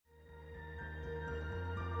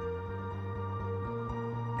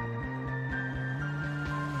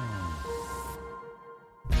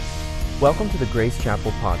Welcome to the Grace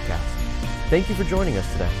Chapel podcast. Thank you for joining us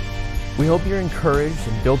today. We hope you're encouraged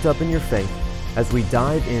and built up in your faith as we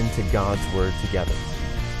dive into God's Word together.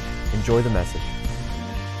 Enjoy the message.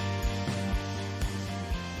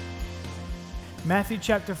 Matthew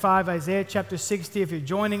chapter 5, Isaiah chapter 60. If you're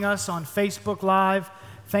joining us on Facebook Live,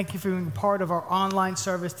 thank you for being part of our online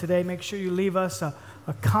service today. Make sure you leave us a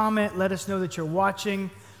comment. Let us know that you're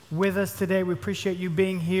watching with us today. We appreciate you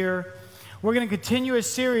being here. We're going to continue a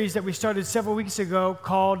series that we started several weeks ago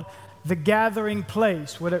called The Gathering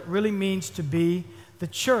Place, what it really means to be the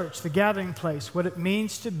church, the gathering place, what it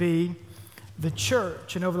means to be the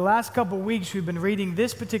church. And over the last couple of weeks, we've been reading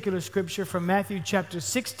this particular scripture from Matthew chapter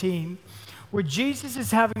 16, where Jesus is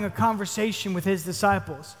having a conversation with his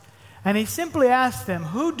disciples. And he simply asked them,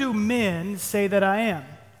 "Who do men say that I am?"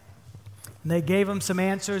 And they gave him some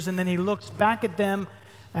answers, and then he looks back at them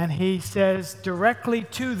and he says directly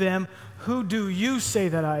to them, "Who do you say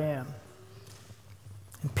that I am?"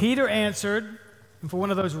 And Peter answered, and for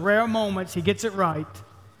one of those rare moments, he gets it right,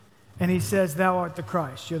 and he says, "Thou art the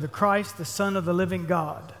Christ. You're the Christ, the Son of the living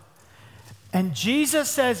God." And Jesus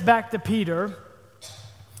says back to Peter,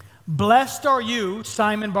 "Blessed are you,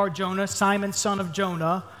 Simon Bar-Jonah, Simon son of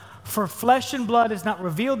Jonah, for flesh and blood has not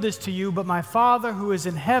revealed this to you, but my Father who is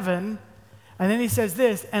in heaven." And then he says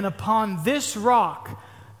this, "And upon this rock,"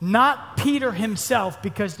 not Peter himself,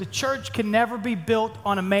 because the church can never be built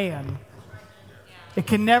on a man. It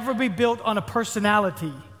can never be built on a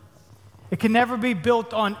personality. It can never be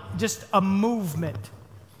built on just a movement.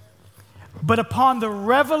 But upon the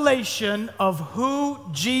revelation of who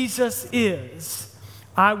Jesus is,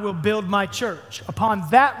 I will build my church. Upon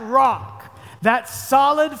that rock, that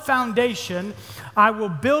solid foundation, I will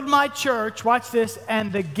build my church, watch this,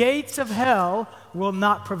 and the gates of hell will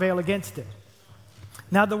not prevail against it.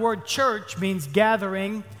 Now, the word church means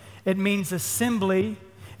gathering. It means assembly.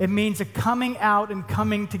 It means a coming out and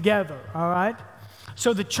coming together, all right?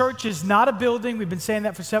 So the church is not a building. We've been saying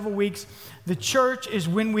that for several weeks. The church is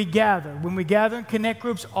when we gather. When we gather in connect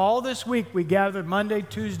groups all this week, we gathered Monday,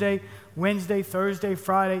 Tuesday, Wednesday, Thursday,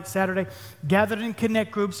 Friday, Saturday, gathered in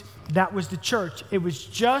connect groups. That was the church. It was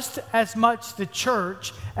just as much the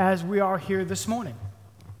church as we are here this morning.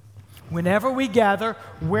 Whenever we gather,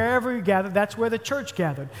 wherever we gather, that's where the church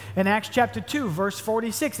gathered. In Acts chapter 2, verse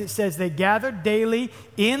 46, it says, they gathered daily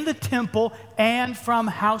in the temple and from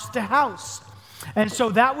house to house. And so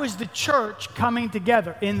that was the church coming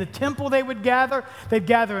together. In the temple they would gather. They'd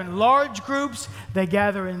gather in large groups. They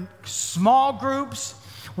gather in small groups.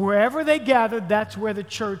 Wherever they gathered, that's where the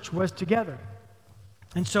church was together.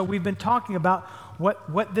 And so we've been talking about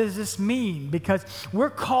what does this mean? Because we're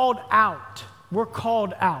called out. We're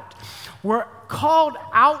called out. We're called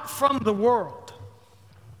out from the world,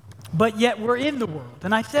 but yet we're in the world.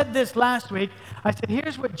 And I said this last week. I said,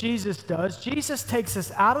 here's what Jesus does. Jesus takes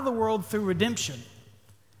us out of the world through redemption.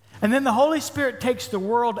 And then the Holy Spirit takes the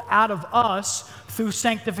world out of us through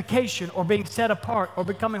sanctification or being set apart or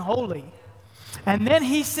becoming holy. And then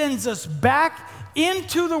he sends us back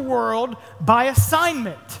into the world by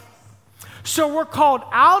assignment. So we're called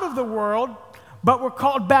out of the world, but we're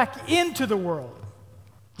called back into the world,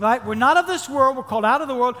 right? We're not of this world, we're called out of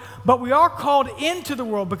the world, but we are called into the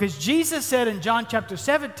world because Jesus said in John chapter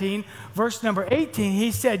 17, verse number 18, he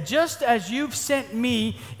said, just as you've sent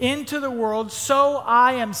me into the world, so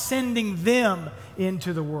I am sending them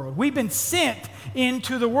into the world. We've been sent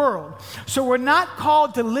into the world. So we're not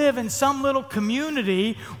called to live in some little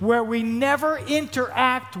community where we never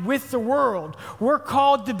interact with the world. We're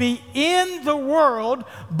called to be in the world,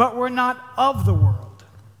 but we're not of the world.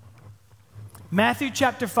 Matthew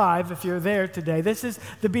chapter 5, if you're there today, this is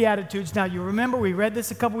the Beatitudes. Now, you remember we read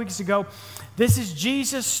this a couple weeks ago. This is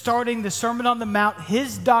Jesus starting the Sermon on the Mount,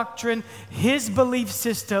 his doctrine, his belief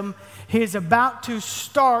system. He is about to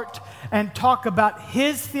start and talk about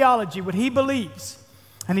his theology, what he believes.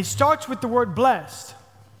 And he starts with the word blessed,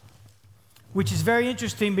 which is very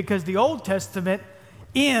interesting because the Old Testament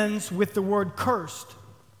ends with the word cursed.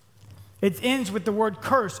 It ends with the word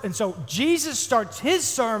cursed. And so Jesus starts his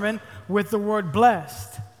sermon with the word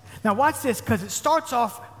blessed. Now watch this because it starts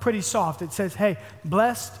off pretty soft. It says, hey,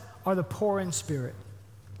 blessed are the poor in spirit.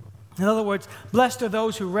 In other words, blessed are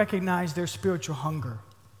those who recognize their spiritual hunger.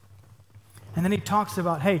 And then he talks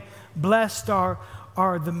about, hey, blessed are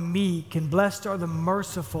the meek, and blessed are the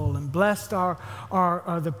merciful, and blessed are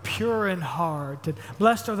the pure in heart, and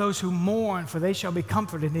blessed are those who mourn, for they shall be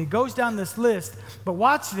comforted. And he goes down this list, but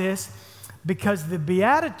watch this, because the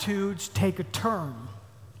Beatitudes take a turn.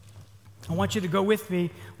 I want you to go with me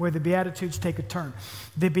where the Beatitudes take a turn.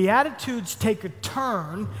 The Beatitudes take a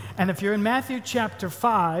turn, and if you're in Matthew chapter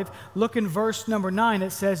 5, look in verse number 9.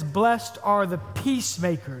 It says, "Blessed are the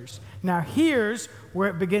peacemakers." Now here's where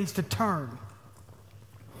it begins to turn.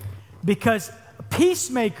 Because a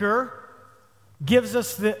peacemaker gives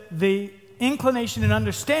us the inclination and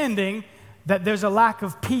understanding that there's a lack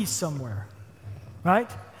of peace somewhere, right?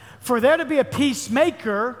 For there to be a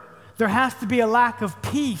peacemaker, there has to be a lack of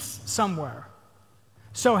peace somewhere.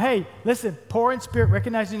 So, hey, listen, poor in spirit,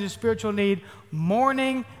 recognizing your spiritual need,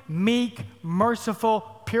 mourning, meek, merciful,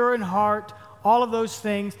 pure in heart, all of those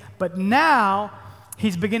things. But now,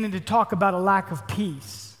 he's beginning to talk about a lack of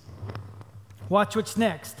peace. Watch what's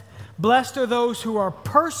next. Blessed are those who are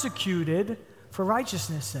persecuted for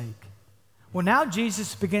righteousness' sake. Well, now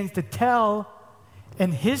Jesus begins to tell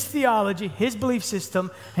in his theology, his belief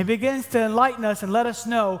system, he begins to enlighten us and let us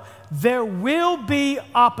know there will be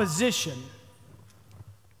opposition.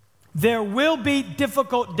 There will be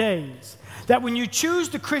difficult days. That when you choose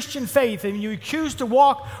the Christian faith and you choose to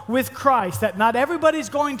walk with Christ, that not everybody's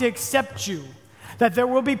going to accept you. That there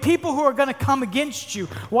will be people who are going to come against you.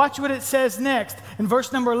 Watch what it says next in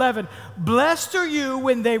verse number 11. "Blessed are you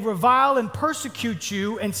when they revile and persecute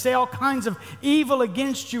you and say all kinds of evil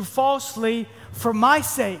against you falsely for my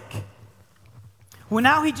sake." Well,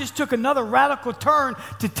 now he just took another radical turn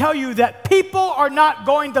to tell you that people are not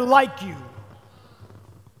going to like you.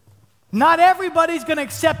 Not everybody's going to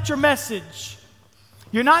accept your message.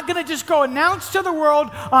 You're not going to just go announce to the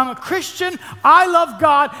world, "I'm a Christian, I love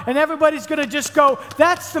God," and everybody's going to just go,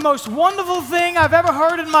 "That's the most wonderful thing I've ever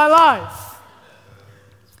heard in my life."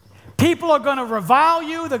 People are going to revile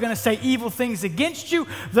you. They're going to say evil things against you.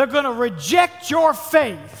 They're going to reject your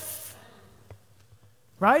faith.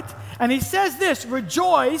 Right? And he says this,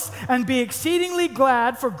 "Rejoice and be exceedingly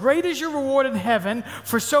glad, for great is your reward in heaven,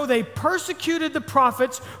 for so they persecuted the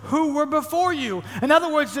prophets who were before you." In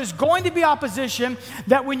other words, there's going to be opposition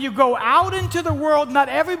that when you go out into the world, not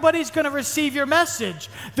everybody's going to receive your message.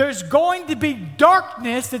 There's going to be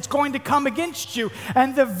darkness that's going to come against you.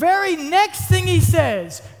 And the very next thing he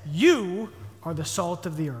says, "You are the salt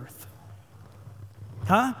of the earth."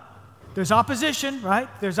 Huh? There's opposition, right?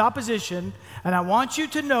 There's opposition. And I want you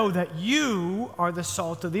to know that you are the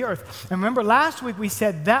salt of the earth. And remember, last week we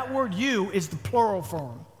said that word "you" is the plural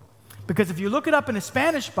form. Because if you look it up in the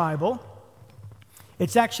Spanish Bible,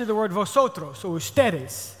 it's actually the word vosotros, or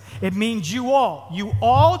ustedes. It means you all. You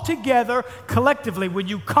all together, collectively. When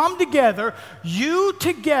you come together, you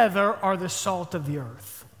together are the salt of the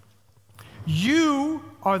earth. You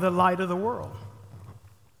are the light of the world.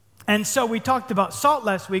 And so we talked about salt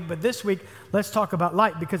last week, but this week, let's talk about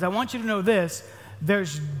light, because I want you to know this.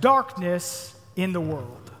 There's darkness in the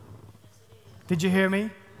world. Did you hear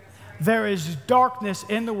me? There is darkness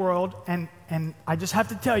in the world, and I just have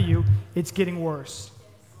to tell you, it's getting worse.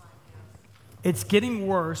 It's getting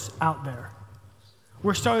worse out there.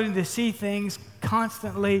 We're starting to see things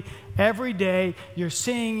constantly, every day. You're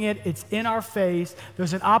seeing it. It's in our face.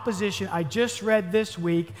 There's an opposition. I just read this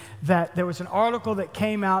week that there was an article that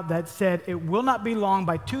came out that said it will not be long,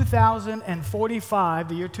 by 2045,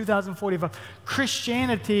 the year 2045,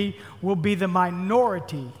 Christianity will be the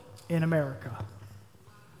minority in America.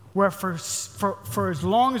 Where for as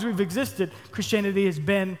long as we've existed, Christianity has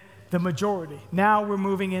been the majority. Now we're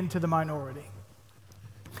moving into the minority.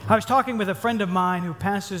 I was talking with a friend of mine who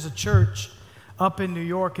pastors a church up in New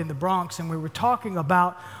York in the Bronx, and we were talking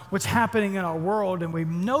about what's happening in our world, and we've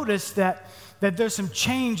noticed that there's some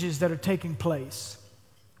changes that are taking place.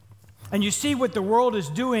 And you see what the world is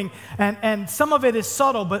doing, and some of it is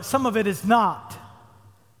subtle, but some of it is not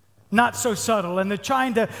so subtle, and they're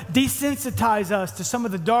trying to desensitize us to some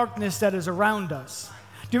of the darkness that is around us.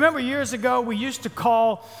 Do you remember years ago we used to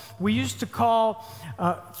call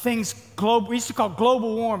things global? We used to call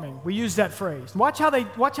global warming. We use that phrase. Watch how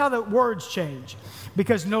the words change,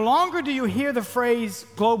 because no longer do you hear the phrase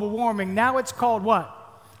global warming. Now it's called what?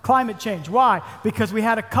 Climate change. Why? Because we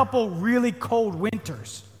had a couple really cold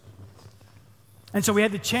winters, and so we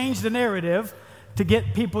had to change the narrative to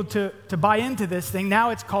get people to buy into this thing. Now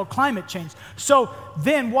it's called climate change. So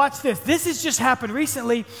then watch this. This has just happened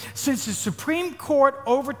recently. Since the Supreme Court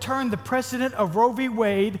overturned the precedent of Roe v.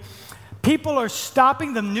 Wade, people are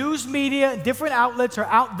stopping. The news media, different outlets are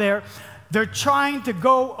out there. They're trying to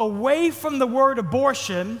go away from the word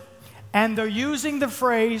abortion, and they're using the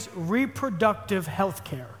phrase reproductive health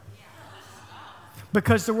care.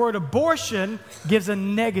 Because the word abortion gives a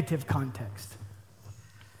negative context.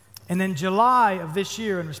 And in July of this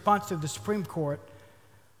year, in response to the Supreme Court,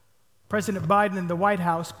 President Biden and the White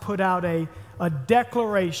House put out a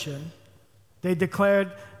declaration. They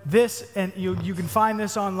declared this, and you can find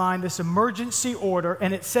this online, this emergency order,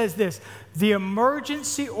 and it says this: the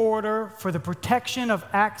emergency order for the protection of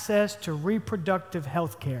access to reproductive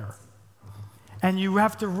health care. And you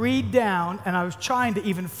have to read down, and I was trying to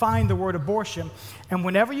even find the word abortion, and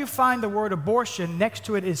whenever you find the word abortion, next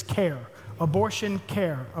to it is care. Abortion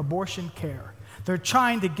care, abortion care. They're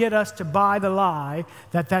trying to get us to buy the lie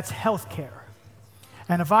that that's health care.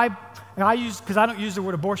 And if I use, because I don't use the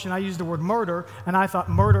word abortion, I use the word murder, and I thought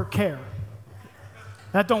murder care.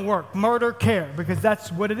 That don't work. Murder care, because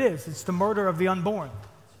that's what it is. It's the murder of the unborn.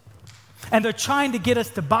 And they're trying to get us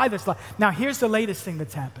to buy this lie. Now, here's the latest thing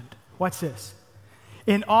that's happened. Watch this.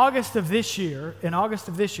 In August of this year,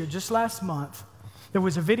 just last month, there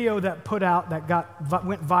was a video that put out that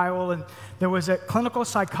went viral, and there was a clinical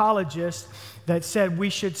psychologist that said we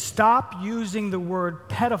should stop using the word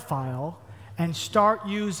pedophile and start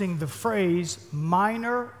using the phrase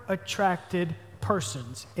minor attracted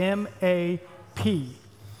persons, M-A-P.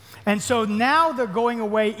 And so now they're going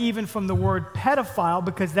away even from the word pedophile,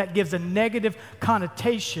 because that gives a negative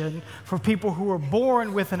connotation for people who are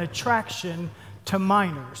born with an attraction to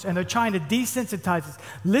minors, and they're trying to desensitize us.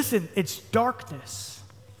 Listen, it's darkness.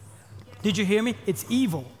 Did you hear me? It's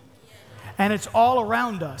evil. And it's all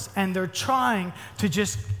around us, and they're trying to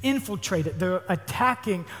just infiltrate it. They're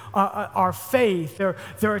attacking our faith.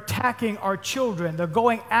 They're attacking our children. They're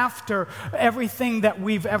going after everything that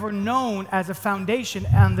we've ever known as a foundation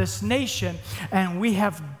on this nation, and we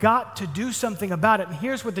have got to do something about it. And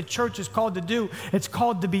here's what the church is called to do. It's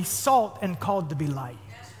called to be salt and called to be light.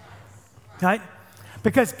 Right?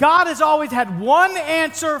 Because God has always had one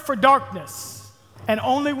answer for darkness, and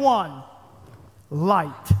only one: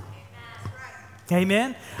 light.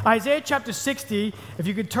 Amen? Isaiah chapter 60, if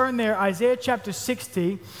you could turn there, Isaiah chapter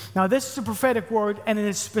 60. Now, this is a prophetic word, and it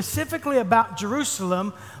is specifically about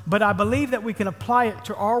Jerusalem, but I believe that we can apply it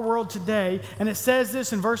to our world today. And it says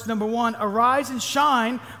this in verse number 1: "Arise and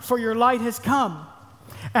shine, for your light has come,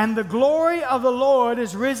 and the glory of the Lord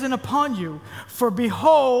is risen upon you. For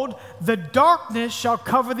behold, the darkness shall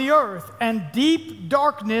cover the earth, and deep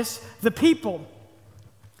darkness the people.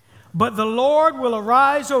 But the Lord will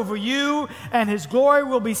arise over you, and his glory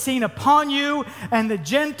will be seen upon you, and the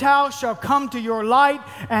Gentiles shall come to your light,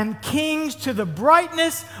 and kings to the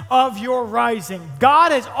brightness of your rising."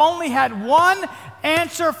 God has only had one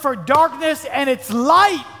answer for darkness, and it's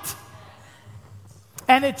light.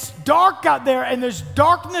 And it's dark out there, and there's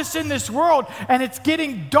darkness in this world, and it's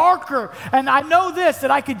getting darker. And I know this,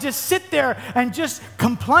 that I could just sit there and just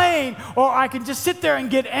complain, or I can just sit there and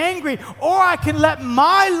get angry, or I can let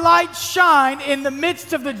my light shine in the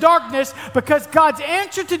midst of the darkness, because God's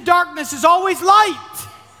answer to darkness is always light.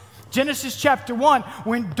 Genesis chapter 1,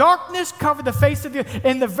 when darkness covered the face of the earth,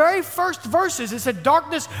 in the very first verses, it said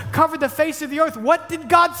darkness covered the face of the earth. What did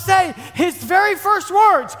God say? His very first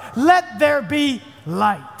words: "Let there be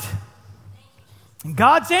light." And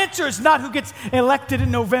God's answer is not who gets elected in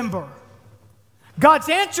November. God's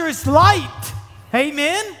answer is light.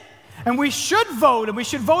 Amen? And we should vote, and we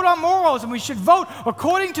should vote on morals, and we should vote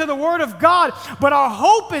according to the Word of God. But our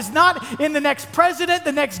hope is not in the next president,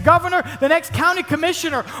 the next governor, the next county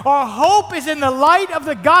commissioner. Our hope is in the light of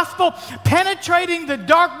the gospel penetrating the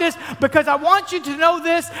darkness, because I want you to know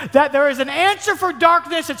this, that there is an answer for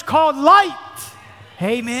darkness. It's called light.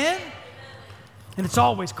 Amen? And it's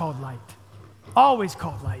always called light. Always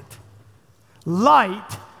called light.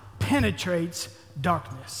 Light penetrates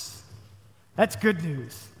darkness. That's good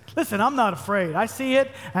news. Listen, I'm not afraid. I see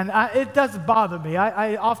it, and it doesn't bother me.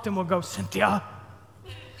 I often will go, "Cynthia,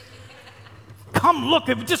 come look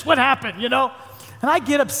at just what happened, you know?" And I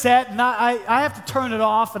get upset, and I have to turn it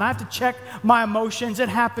off, and I have to check my emotions. It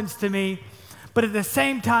happens to me. But at the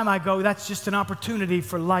same time, I go, that's just an opportunity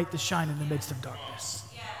for light to shine in the midst of darkness.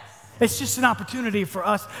 It's just an opportunity for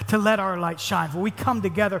us to let our light shine. For we come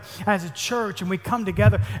together as a church, and we come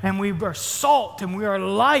together, and we are salt, and we are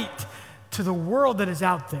light to the world that is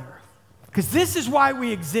out there. Because this is why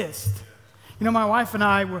we exist. You know, my wife and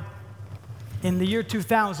I were, in the year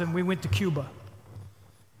 2000, we went to Cuba.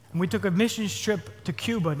 And we took a missions trip to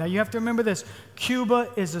Cuba. Now, you have to remember this. Cuba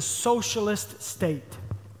is a socialist state.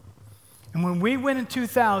 And when we went in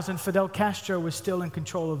 2000, Fidel Castro was still in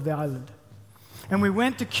control of the island. And we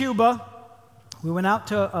went to Cuba. We went out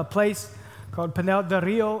to a place called Pinal del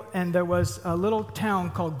Rio, and there was a little town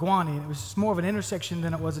called Guani. It was more of an intersection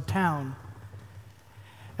than it was a town.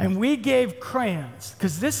 And we gave crayons,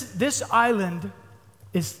 because this island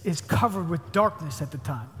is covered with darkness at the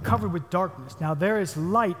time, covered with darkness. Now, there is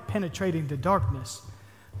light penetrating the darkness,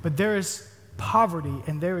 but there is poverty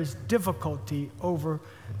and there is difficulty over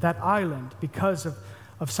that island because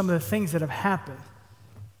of some of the things that have happened.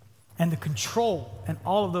 and the control and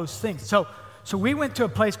all of those things. So we went to a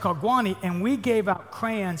place called Guani, and we gave out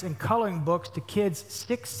crayons and coloring books to kids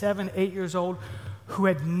 6, 7, 8 years old who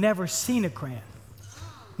had never seen a crayon,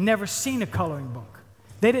 never seen a coloring book.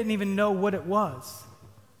 They didn't even know what it was.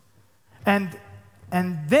 And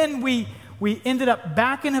then we ended up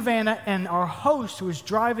back in Havana, and our host was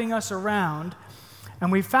driving us around,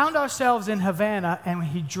 and we found ourselves in Havana, and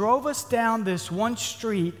he drove us down this one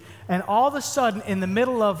street, and all of a sudden, in the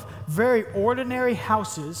middle of very ordinary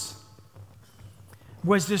houses,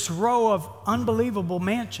 was this row of unbelievable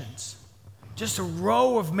mansions. Just a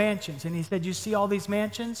row of mansions. And he said, you see all these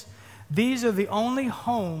mansions? These are the only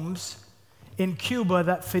homes in Cuba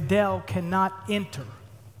that Fidel cannot enter.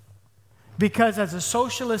 Because as a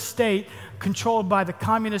socialist state controlled by the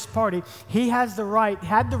Communist Party, he had the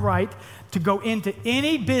right to go into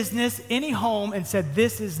any business, any home, and said,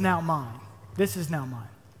 this is now mine. This is now mine.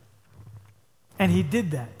 And he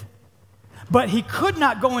did that. But he could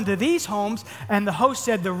not go into these homes, and the host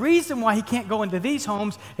said the reason why he can't go into these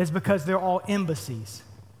homes is because they're all embassies.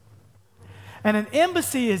 And an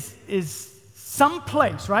embassy is some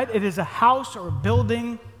place, right? It is a house or a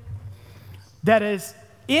building that is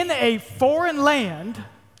in a foreign land,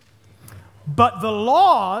 but the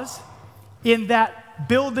laws in that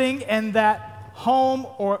building and that home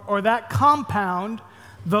or that compound,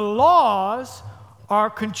 the laws are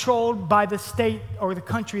controlled by the state or the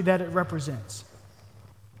country that it represents.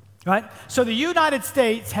 Right? So the United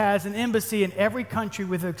States has an embassy in every country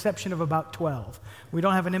with the exception of about 12. We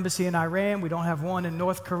don't have an embassy in Iran. We don't have one in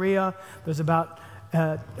North Korea. There's about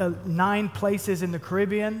 9 places in the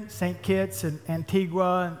Caribbean, St. Kitts and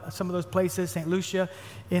Antigua, and some of those places, St. Lucia,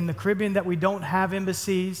 in the Caribbean that we don't have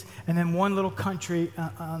embassies, and then one little country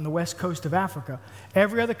on the west coast of Africa.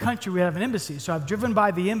 Every other country we have an embassy. So I've driven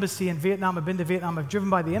by the embassy in Vietnam. I've been to Vietnam. I've driven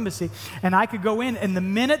by the embassy, and I could go in, and the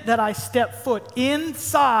minute that I step foot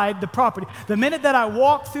inside the property, the minute that I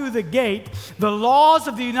walk through the gate, the laws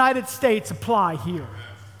of the United States apply here.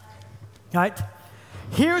 Right?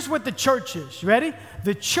 Here's what the church is. You ready?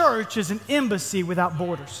 The church is an embassy without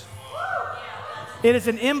borders. It is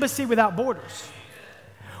an embassy without borders.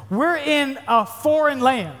 We're in a foreign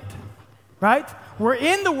land, right? We're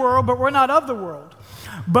in the world, but we're not of the world.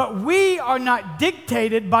 But we are not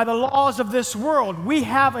dictated by the laws of this world. We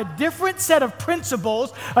have a different set of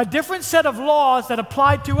principles, a different set of laws that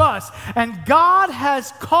apply to us. And God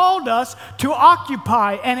has called us to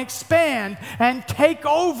occupy and expand and take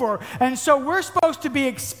over. And so we're supposed to be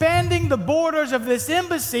expanding the borders of this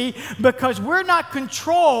embassy because we're not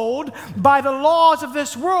controlled by the laws of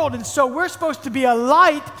this world. And so we're supposed to be a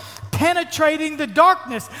light penetrating the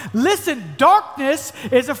darkness. Listen, darkness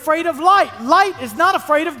is afraid of light. Light is not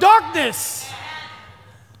afraid of darkness.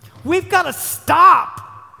 We've got to stop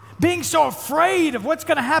being so afraid of what's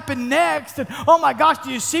going to happen next. And oh my gosh,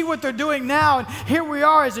 do you see what they're doing now? And here we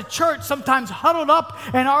are as a church, sometimes huddled up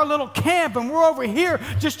in our little camp, and we're over here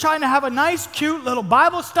just trying to have a nice, cute little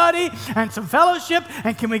Bible study and some fellowship.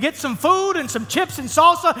 And can we get some food and some chips and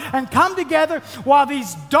salsa and come together while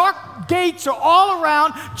these dark gates are all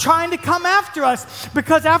around trying to come after us?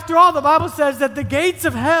 Because after all, the Bible says that the gates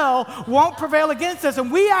of hell won't prevail against us.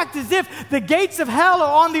 And we act as if the gates of hell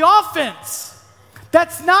are on the offense.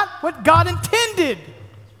 That's not what God intended.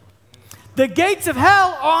 The gates of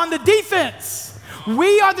hell are on the defense.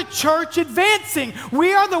 We are the church advancing.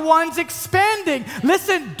 We are the ones expanding.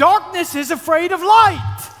 Listen, darkness is afraid of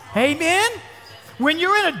light. Amen? When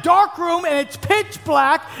you're in a dark room and it's pitch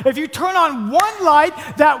black, if you turn on one light,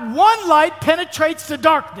 that one light penetrates the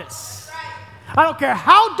darkness. I don't care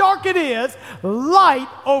how dark it is, light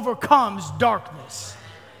overcomes darkness.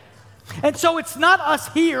 And so it's not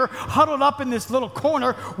us here huddled up in this little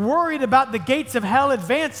corner worried about the gates of hell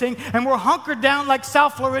advancing and we're hunkered down like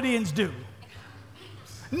South Floridians do.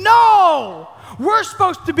 No! We're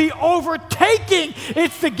supposed to be overtaking.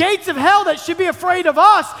 It's the gates of hell that should be afraid of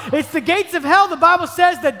us. It's the gates of hell, the Bible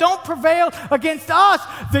says, that don't prevail against us.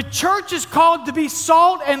 The church is called to be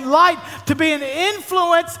salt and light, to be an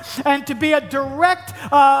influence and to be a direct,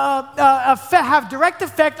 have direct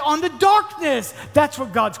effect on the darkness. That's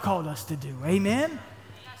what God's called us to do. Amen?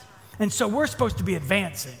 And so we're supposed to be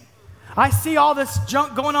advancing. I see all this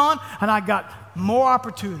junk going on, and I got more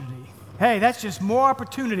opportunity. Hey, that's just more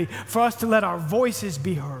opportunity for us to let our voices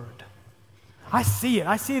be heard. I see it.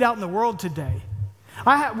 I see it out in the world today.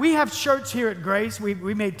 We have shirts here at Grace.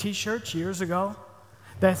 We made T-shirts years ago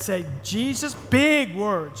that say, Jesus, big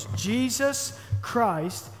words, Jesus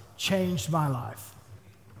Christ changed my life.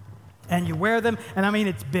 And you wear them, and I mean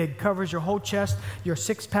it's big. Covers your whole chest, your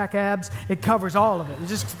six-pack abs. It covers all of it.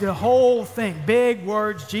 It's just the whole thing. Big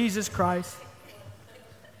words, Jesus Christ.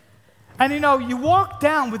 And you walk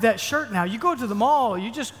down with that shirt now. You go to the mall,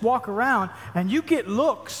 you just walk around, and you get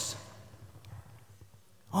looks.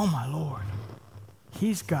 Oh, my Lord.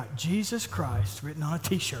 He's got Jesus Christ written on a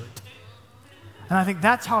t-shirt. And I think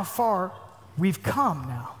that's how far we've come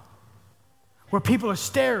now. Where people are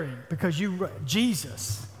staring because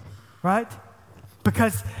Jesus, right?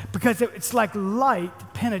 Because it's like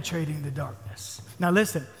light penetrating the darkness. Now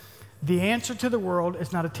listen, the answer to the world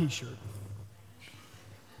is not a t-shirt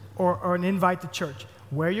or an invite to church.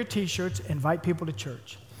 Wear your t-shirts, invite people to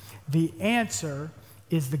church. The answer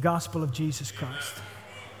is the gospel of Jesus Christ.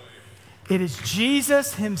 It is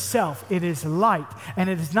Jesus himself. It is light. And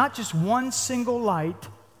it is not just one single light,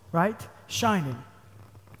 right, shining.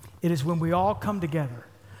 It is when we all come together.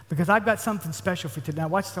 Because I've got something special for you today. Now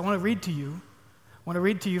watch this. I want to read to you. I want to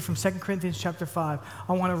read to you from 2 Corinthians chapter 5.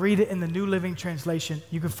 I want to read it in the New Living Translation.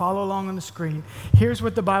 You can follow along on the screen. Here's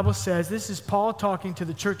what the Bible says. This is Paul talking to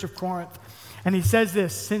the church of Corinth. And he says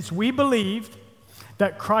this, since we believed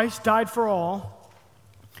that Christ died for all,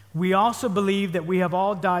 we also believe that we have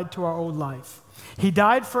all died to our old life. He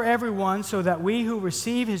died for everyone so that we who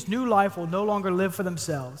receive his new life will no longer live for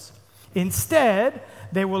themselves. Instead,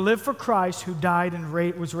 they will live for Christ who died and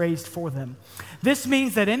was raised for them. This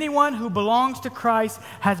means that anyone who belongs to Christ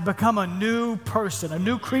has become a new person, a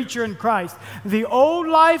new creature in Christ. The old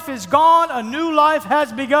life is gone, a new life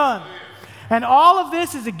has begun. And all of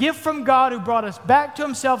this is a gift from God who brought us back to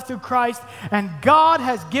himself through Christ. And God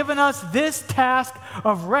has given us this task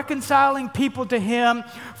of reconciling people to him.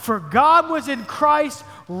 For God was in Christ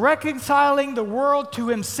reconciling the world to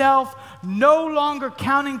himself, no longer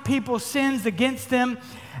counting people's sins against them.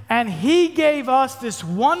 And he gave us this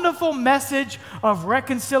wonderful message of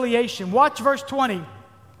reconciliation. Watch verse 20.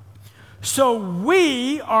 So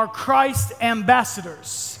we are Christ's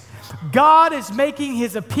ambassadors. God is making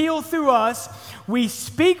his appeal through us. We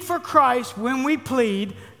speak for Christ when we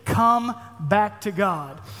plead, come back to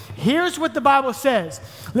God. Here's what the Bible says.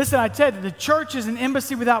 Listen, I said that the church is an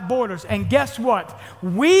embassy without borders. And guess what?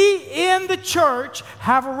 We in the church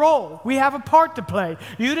have a role. We have a part to play.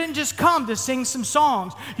 You didn't just come to sing some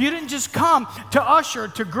songs. You didn't just come to usher,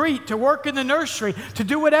 to greet, to work in the nursery, to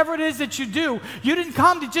do whatever it is that you do. You didn't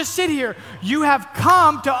come to just sit here. You have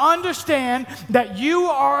come to understand that you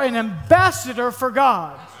are an ambassador for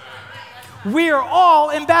God. We are all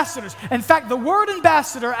ambassadors. In fact, the word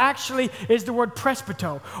ambassador actually is the word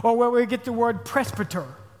presbyter, or where we get the word presbyter.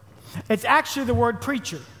 It's actually the word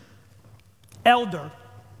preacher, elder.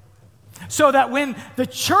 So that when the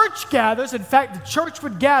church gathers, in fact, the church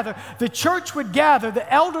would gather, the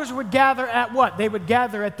elders would gather at what? They would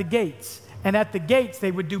gather at the gates. And at the gates, they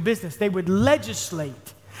would do business. They would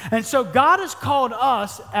legislate. And so God has called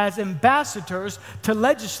us as ambassadors to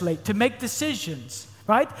legislate, to make decisions.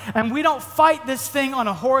 Right? And we don't fight this thing on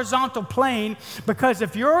a horizontal plane, because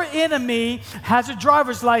if your enemy has a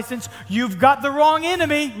driver's license, you've got the wrong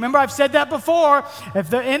enemy. Remember, I've said that before. If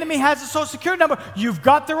the enemy has a social security number, you've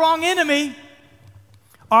got the wrong enemy.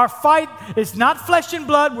 Our fight is not flesh and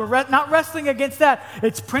blood. We're not wrestling against that.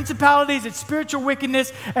 It's principalities, it's spiritual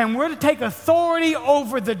wickedness, and we're to take authority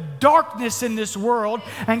over the darkness in this world.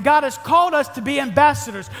 And God has called us to be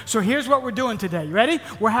ambassadors. So here's what we're doing today. You ready?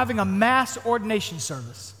 We're having a mass ordination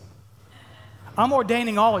service. I'm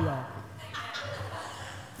ordaining all of y'all.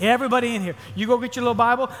 Everybody in here. You go get your little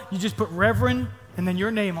Bible. You just put Reverend and then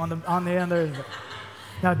your name on the end of it.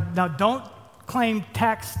 Now don't claim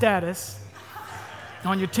tax status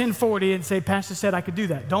on your 1040 and say, Pastor said I could do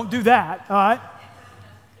that. Don't do that, all right?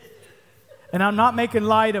 And I'm not making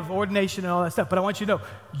light of ordination and all that stuff, but I want you to know,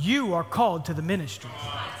 you are called to the ministry.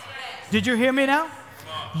 Did you hear me now?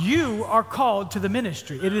 You are called to the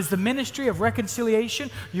ministry. It is the ministry of reconciliation.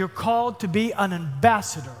 You're called to be an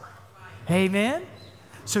ambassador. Amen?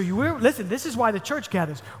 So listen, this is why the church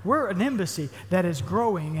gathers. We're an embassy that is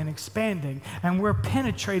growing and expanding, and we're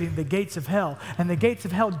penetrating the gates of hell. And the gates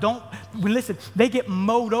of hell they get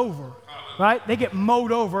mowed over, right? They get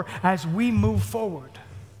mowed over as we move forward.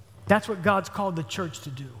 That's what God's called the church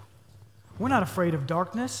to do. We're not afraid of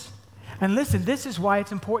darkness. And listen, this is why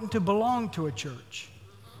it's important to belong to a church,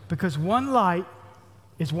 because one light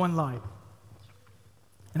is one light.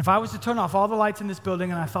 And if I was to turn off all the lights in this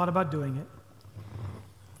building, and I thought about doing it,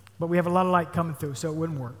 but we have a lot of light coming through, so it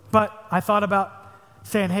wouldn't work. But I thought about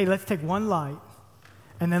saying, hey, let's take one light,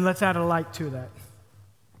 and then let's add a light to that.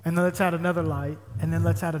 And then let's add another light, and then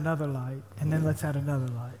let's add another light, and then let's add another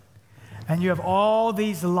light. And you have all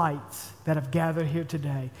these lights that have gathered here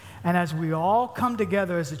today. And as we all come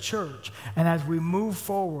together as a church, and as we move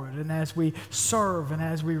forward, and as we serve, and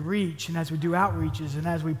as we reach, and as we do outreaches, and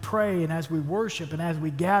as we pray, and as we worship, and as we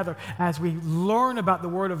gather, as we learn about the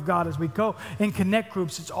Word of God, as we go in connect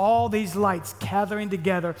groups, it's all these lights gathering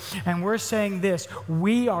together. And we're saying this: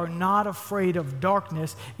 we are not afraid of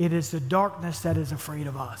darkness. It is the darkness that is afraid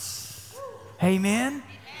of us. Amen?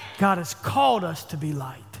 God has called us to be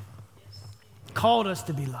light. Called us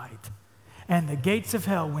to be light. And the gates of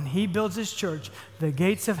hell, when he builds his church, the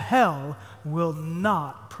gates of hell will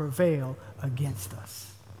not prevail against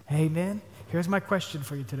us. Amen? Here's my question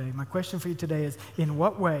for you today. My question for you today is, in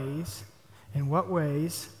what ways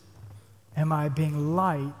am I being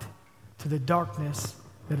light to the darkness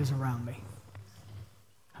that is around me?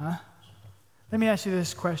 Huh? Let me ask you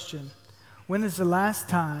this question. When is the last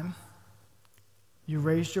time you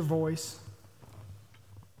raised your voice,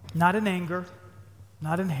 not in anger,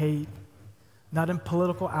 not in hate, not in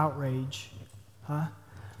political outrage,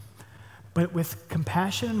 but with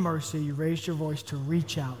compassion and mercy, you raised your voice to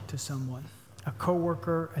reach out to someone, a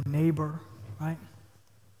coworker, a neighbor, right?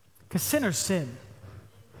 Because sinners sin.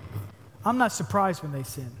 I'm not surprised when they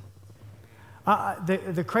sin.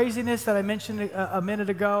 The craziness that I mentioned a minute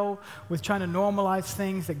ago with trying to normalize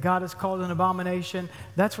things that God has called an abomination,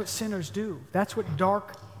 that's what sinners do. That's what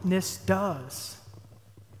darkness does.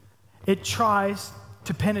 It tries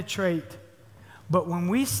to penetrate. But when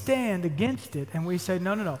we stand against it and we say,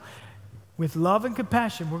 no, with love and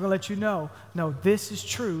compassion, we're going to let you know, no, this is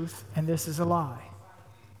truth and this is a lie.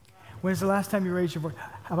 When's the last time you raised your voice?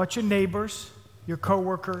 How about your neighbors, your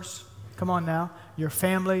coworkers? Come on now. Your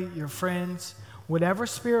family, your friends, whatever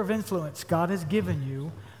sphere of influence God has given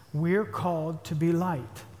you, we're called to be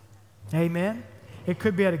light. Amen? It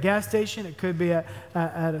could be at a gas station. It could be at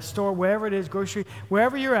a store, wherever it is, grocery,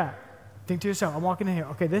 wherever you're at. Think to yourself, I'm walking in here.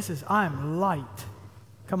 Okay, I'm light.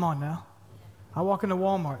 Come on now. I walk into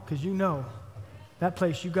Walmart because you know that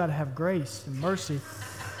place you got to have grace and mercy.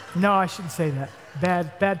 No, I shouldn't say that.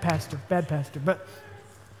 Bad pastor. But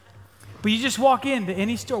you just walk into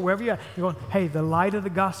any store, wherever you're at, you're going, hey, the light of the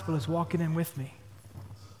gospel is walking in with me.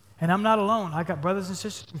 And I'm not alone. I got brothers and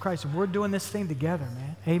sisters in Christ, and we're doing this thing together,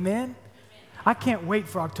 man. Amen? I can't wait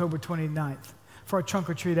for October 29th for our trunk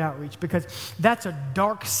or treat outreach, because that's a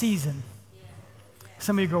dark season.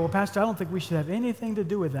 Some of you go, well, Pastor, I don't think we should have anything to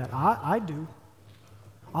do with that. I do.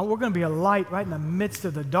 We're going to be a light right in the midst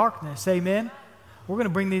of the darkness. Amen? We're going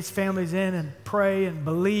to bring these families in and pray and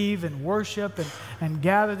believe and worship and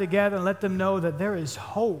gather together and let them know that there is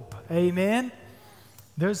hope. Amen?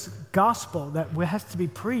 There's gospel that has to be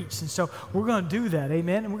preached. And so we're going to do that.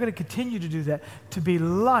 Amen? And we're going to continue to do that, to be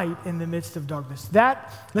light in the midst of darkness.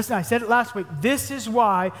 Listen, I said it last week. This is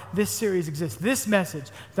why this series exists. This message,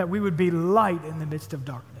 that we would be light in the midst of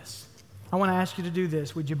darkness. I want to ask you to do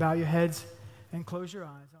this. Would you bow your heads and close your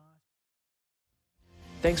eyes?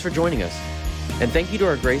 Thanks for joining us. And thank you to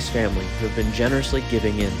our Grace family who have been generously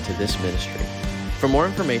giving in to this ministry. For more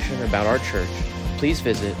information about our church, please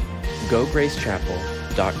visit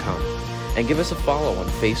gogracechapel.com and give us a follow on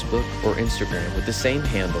Facebook or Instagram with the same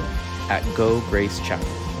handle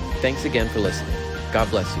 @GoGraceChapel. Thanks again for listening. God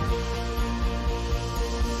bless you.